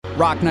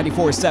Rock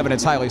 94.7,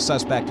 it's Highly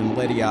Suspect in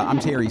Lydia. I'm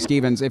Terry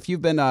Stevens. If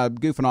you've been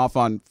goofing off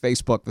on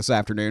Facebook this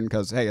afternoon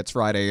because, hey, it's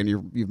Friday and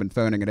you've been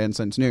phoning it in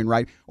since noon,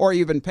 right? Or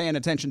you've been paying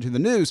attention to the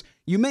news,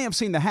 you may have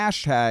seen the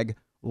hashtag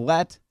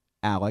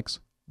LetAlexWalk.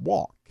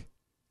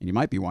 And you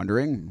might be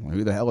wondering, well,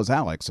 who the hell is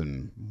Alex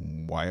and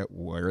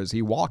where is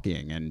he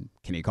walking? And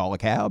can he call a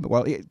cab?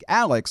 Well,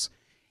 Alex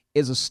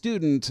is a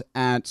student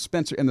at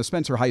Spencer in the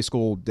Spencer High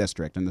School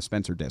district, in the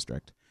Spencer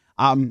district.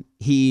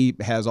 He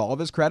has all of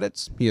his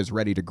credits. He is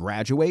ready to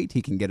graduate.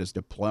 He can get his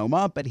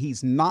diploma, but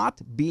he's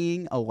not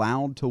being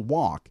allowed to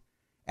walk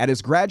at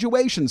his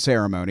graduation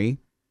ceremony,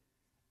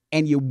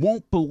 and you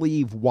won't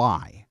believe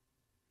why.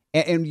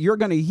 And you're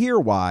going to hear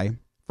why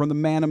from the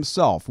man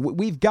himself.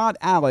 We've got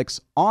Alex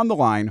on the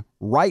line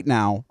right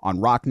now on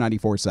Rock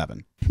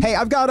 94.7. Hey,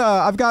 I've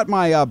got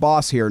my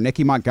boss here,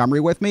 Nikki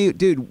Montgomery, with me.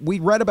 Dude, we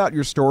read about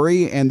your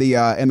story in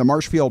the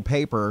Marshfield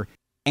paper.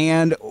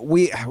 And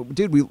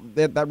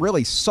that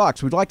really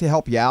sucks. We'd like to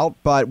help you out,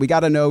 but we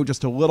got to know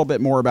just a little bit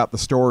more about the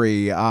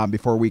story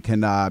before we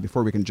can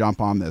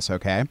jump on this.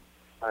 Okay.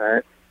 All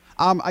right.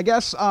 I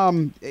guess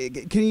can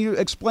you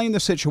explain the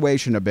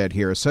situation a bit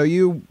here? So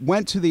you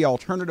went to the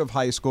alternative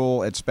high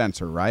school at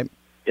Spencer, right?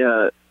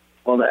 Yeah.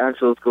 Well, the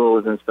actual school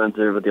was in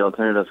Spencer, but the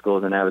alternative school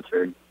was in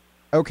Abbotsford.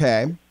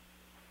 Okay.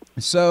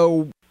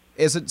 So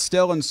is it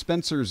still in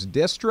Spencer's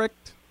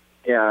district?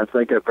 Yeah, it's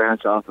like a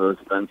branch off of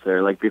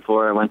Spencer. Like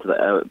before I went to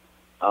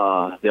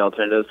the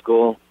alternative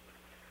school,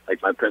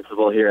 like my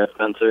principal here at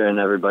Spencer and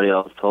everybody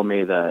else told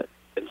me that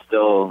I'm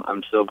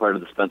still part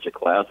of the Spencer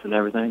class and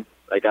everything.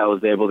 Like I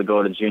was able to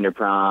go to junior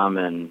prom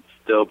and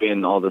still be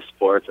in all the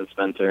sports in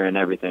Spencer and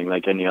everything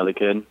like any other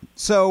kid.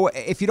 So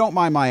if you don't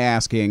mind my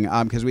asking,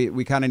 because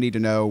we kind of need to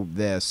know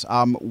this,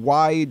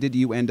 why did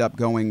you end up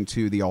going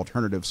to the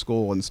alternative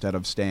school instead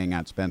of staying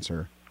at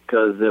Spencer?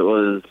 Because it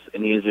was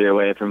an easier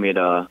way for me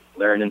to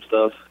learn and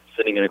stuff.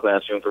 Sitting in a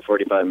classroom for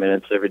 45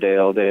 minutes every day,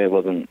 all day,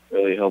 wasn't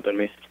really helping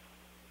me.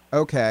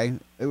 Okay.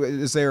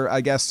 Is there,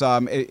 I guess,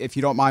 if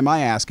you don't mind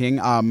my asking,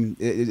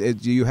 do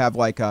you have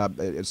like a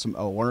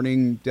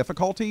learning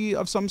difficulty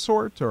of some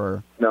sort,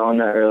 or? No,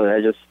 not really.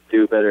 I just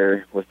do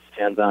better with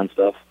hands-on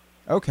stuff.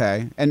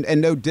 Okay.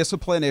 And no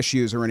discipline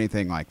issues or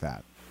anything like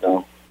that?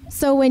 No.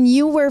 So when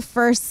you were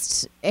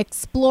first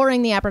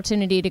exploring the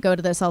opportunity to go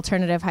to this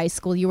alternative high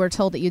school, you were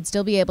told that you'd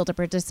still be able to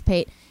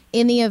participate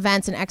in the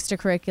events and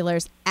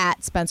extracurriculars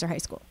at Spencer High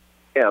School.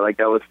 Yeah, like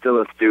I was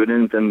still a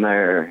student in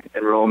their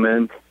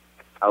enrollment.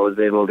 I was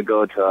able to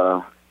go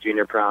to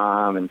junior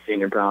prom and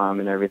senior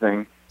prom and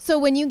everything. So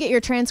when you get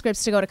your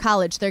transcripts to go to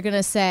college, they're going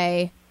to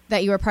say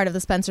that you were part of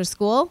the Spencer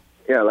school?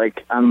 Yeah,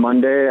 like on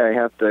Monday, I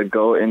have to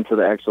go into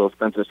the actual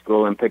Spencer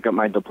school and pick up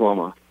my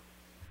diploma.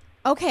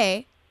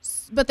 Okay.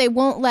 But they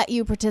won't let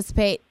you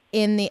participate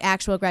in the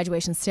actual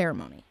graduation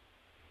ceremony.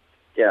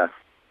 Yeah.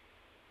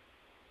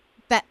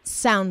 That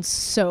sounds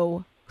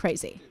so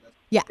crazy.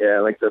 Yeah. Yeah,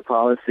 like the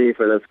policy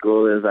for the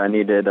school is I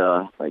needed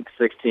like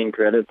 16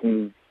 credits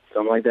and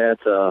something like that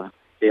to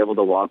be able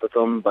to walk with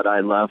them, but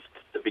I left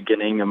the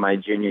beginning of my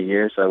junior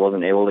year, so I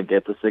wasn't able to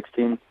get the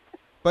 16.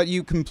 But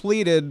you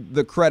completed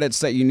the credits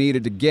that you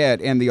needed to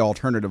get in the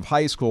alternative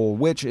high school,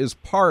 which is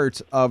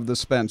part of the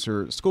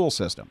Spencer school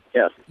system.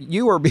 Yes.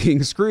 You are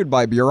being screwed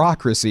by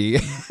bureaucracy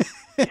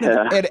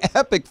in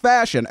epic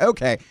fashion.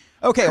 Okay.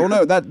 Well,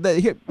 no,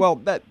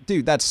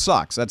 that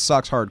sucks. That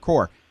sucks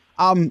hardcore.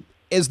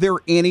 Is there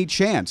any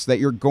chance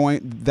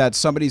that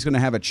somebody's going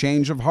to have a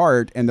change of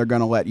heart and they're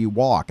going to let you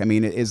walk? I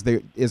mean, is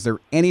there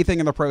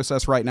anything in the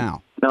process right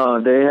now? No,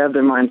 they have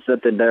their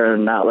mindset that they're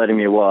not letting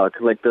me walk.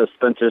 Like the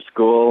Spencer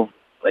school,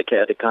 like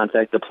had to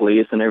contact the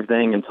police and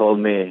everything and told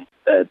me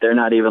that they're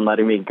not even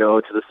letting me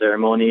go to the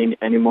ceremony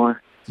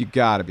anymore. You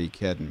got to be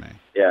kidding me.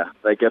 Yeah,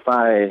 like if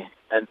I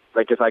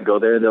go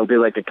there, there'll be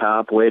like a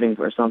cop waiting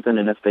for something,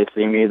 and if they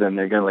see me, then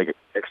they're gonna like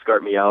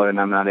escort me out, and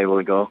I'm not able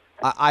to go.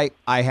 I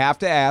have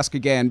to ask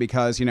again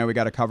because we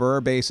got to cover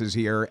our bases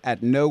here.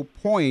 At no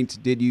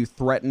point did you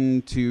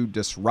threaten to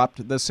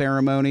disrupt the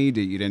ceremony.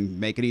 You didn't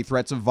make any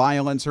threats of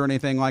violence or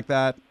anything like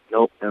that?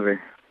 Nope,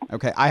 never.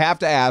 Okay, I have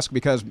to ask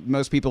because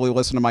most people who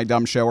listen to my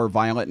dumb show are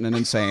violent and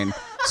insane.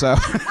 So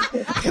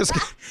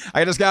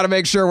I just got to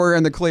make sure we're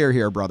in the clear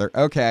here, brother.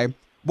 Okay.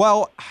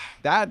 Well,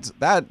 that's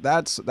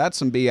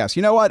some BS.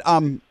 You know what?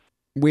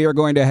 We are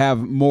going to have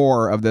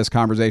more of this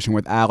conversation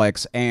with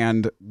Alex,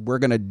 and we're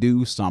going to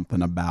do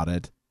something about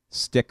it.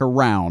 Stick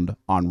around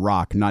on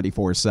Rock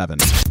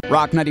 94.7.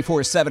 Rock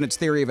 94.7, it's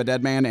Theory of a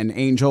Dead Man and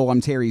Angel. I'm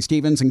Terry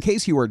Stevens. In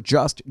case you are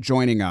just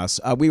joining us,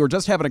 we were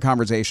just having a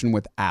conversation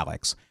with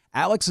Alex.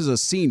 Alex is a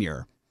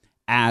senior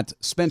at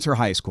Spencer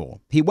High School.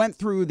 He went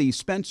through the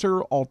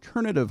Spencer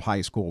Alternative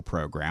High School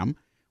program.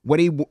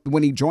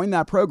 When he joined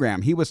that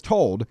program, he was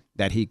told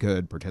that he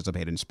could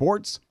participate in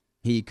sports,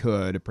 he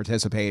could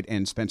participate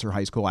in Spencer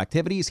High School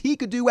activities, he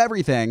could do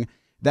everything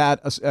that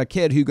a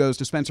kid who goes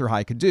to Spencer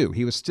High could do.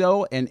 He was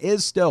still and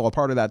is still a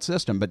part of that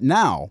system, but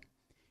now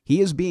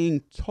he is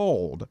being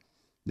told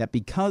that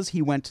because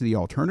he went to the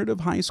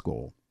alternative high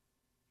school,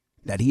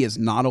 that he is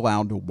not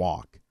allowed to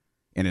walk.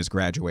 in his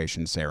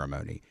graduation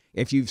ceremony.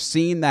 If you've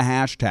seen the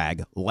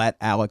hashtag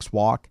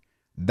LetAlexWalk,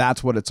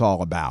 that's what it's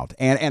all about.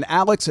 And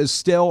Alex is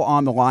still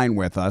on the line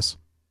with us.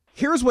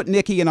 Here's what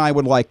Nikki and I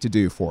would like to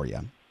do for you.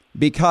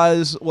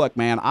 Because, look,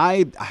 man,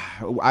 I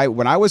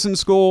when I was in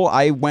school,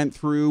 I went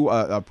through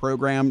a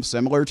program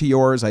similar to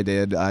yours. I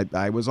did.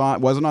 I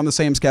wasn't on the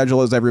same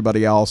schedule as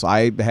everybody else.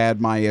 I had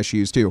my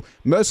issues, too,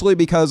 mostly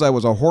because I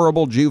was a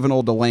horrible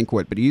juvenile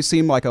delinquent. But you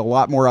seem like a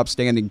lot more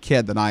upstanding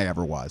kid than I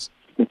ever was.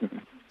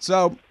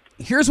 So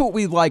here's what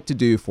we'd like to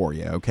do for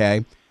you,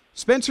 okay?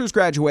 Spencer's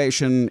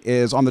graduation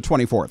is on the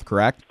 24th,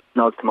 correct?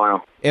 No, it's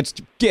tomorrow.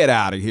 Get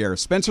out of here.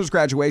 Spencer's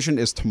graduation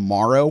is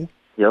tomorrow?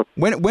 Yep.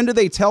 When did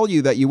they tell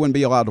you that you wouldn't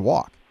be allowed to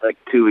walk? Like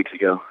 2 weeks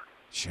ago.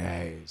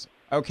 Jeez.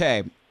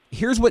 Okay,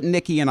 here's what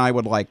Nikki and I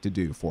would like to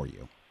do for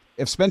you.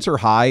 If Spencer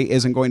High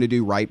isn't going to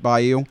do right by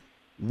you,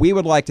 we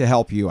would like to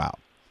help you out.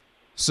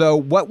 So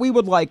what we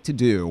would like to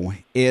do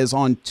is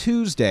on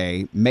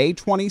Tuesday, May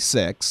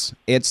 26th,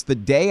 it's the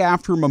day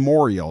after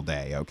Memorial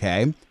Day,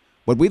 okay?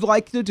 What we'd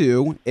like to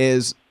do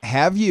is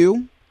have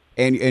you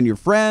and your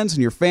friends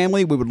and your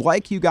family, we would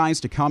like you guys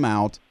to come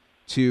out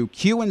to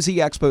Q&Z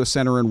Expo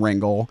Center in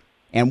Ringgold.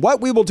 And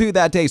what we will do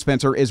that day,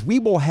 Spencer, is we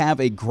will have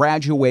a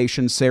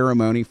graduation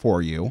ceremony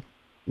for you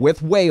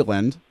with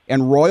Wayland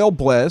and Royal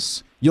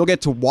Bliss. You'll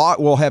get to walk.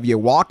 We'll have you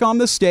walk on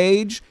the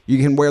stage. You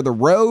can wear the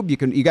robe. You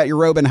got your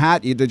robe and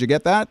hat. Did you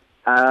get that?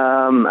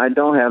 I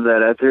don't have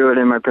that. I threw it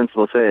in my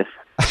principal's face.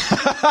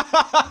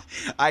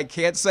 I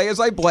can't say as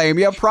I blame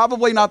you.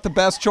 Probably not the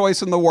best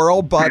choice in the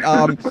world, but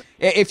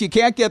if you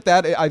can't get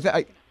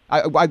that,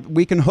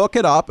 we can hook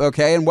it up,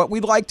 okay? And what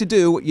we'd like to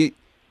do,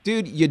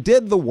 you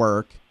did the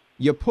work.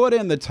 You put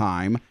in the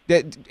time,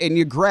 and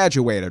you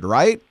graduated,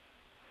 right?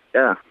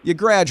 Yeah. You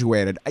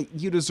graduated.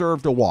 You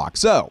deserve to walk.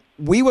 So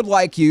we would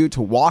like you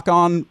to walk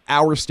on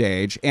our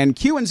stage. And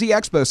Q&Z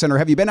Expo Center,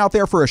 have you been out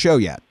there for a show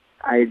yet?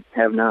 I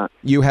have not.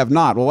 You have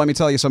not. Well, let me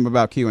tell you something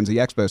about Q&Z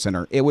Expo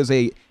Center. It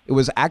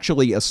was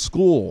actually a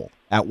school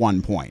at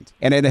one point,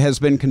 and it has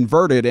been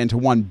converted into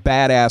one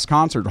badass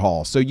concert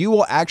hall. So you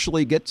will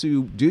actually get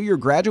to do your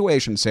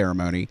graduation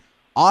ceremony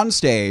on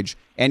stage.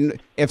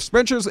 And if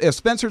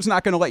Spencer's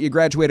not going to let you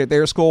graduate at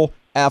their school,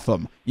 F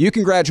them. You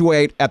can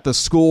graduate at the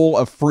School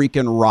of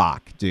Freaking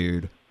Rock,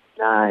 dude.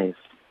 Nice.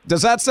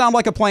 Does that sound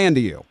like a plan to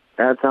you?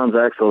 That sounds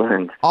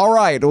excellent. All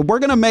right, well, we're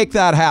going to make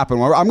that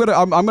happen. I'm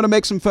going to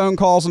make some phone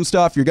calls and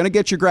stuff. You're going to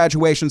get your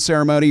graduation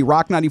ceremony.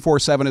 Rock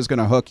 94.7 is going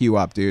to hook you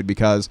up, dude,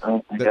 because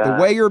the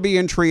way you're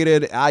being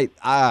treated,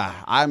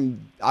 I'm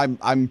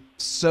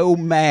so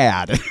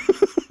mad.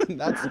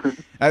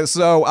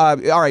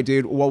 All right,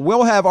 dude. Well,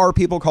 we'll have our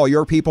people call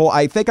your people.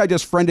 I think I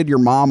just friended your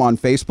mom on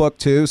Facebook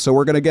too, so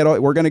we're gonna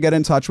get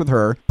in touch with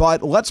her.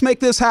 But let's make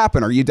this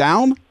happen. Are you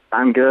down?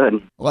 I'm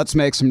good. Let's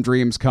make some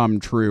dreams come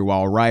true.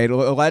 All right.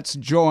 Let's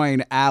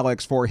join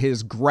Alex for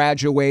his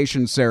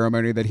graduation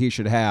ceremony that he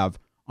should have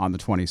on the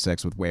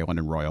 26th with Wayland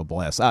and Royal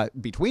Bliss.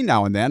 Between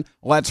now and then,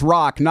 let's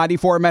rock.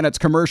 94 minutes,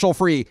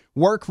 commercial-free.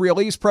 Work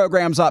release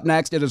program's up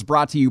next. It is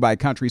brought to you by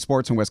Country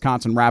Sports in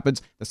Wisconsin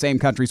Rapids, the same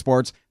Country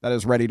Sports that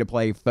is ready to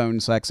play phone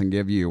sex and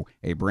give you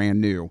a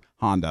brand new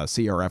Honda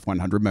CRF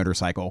 100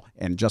 motorcycle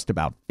in just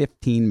about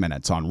 15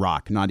 minutes on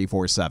Rock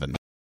 94.7.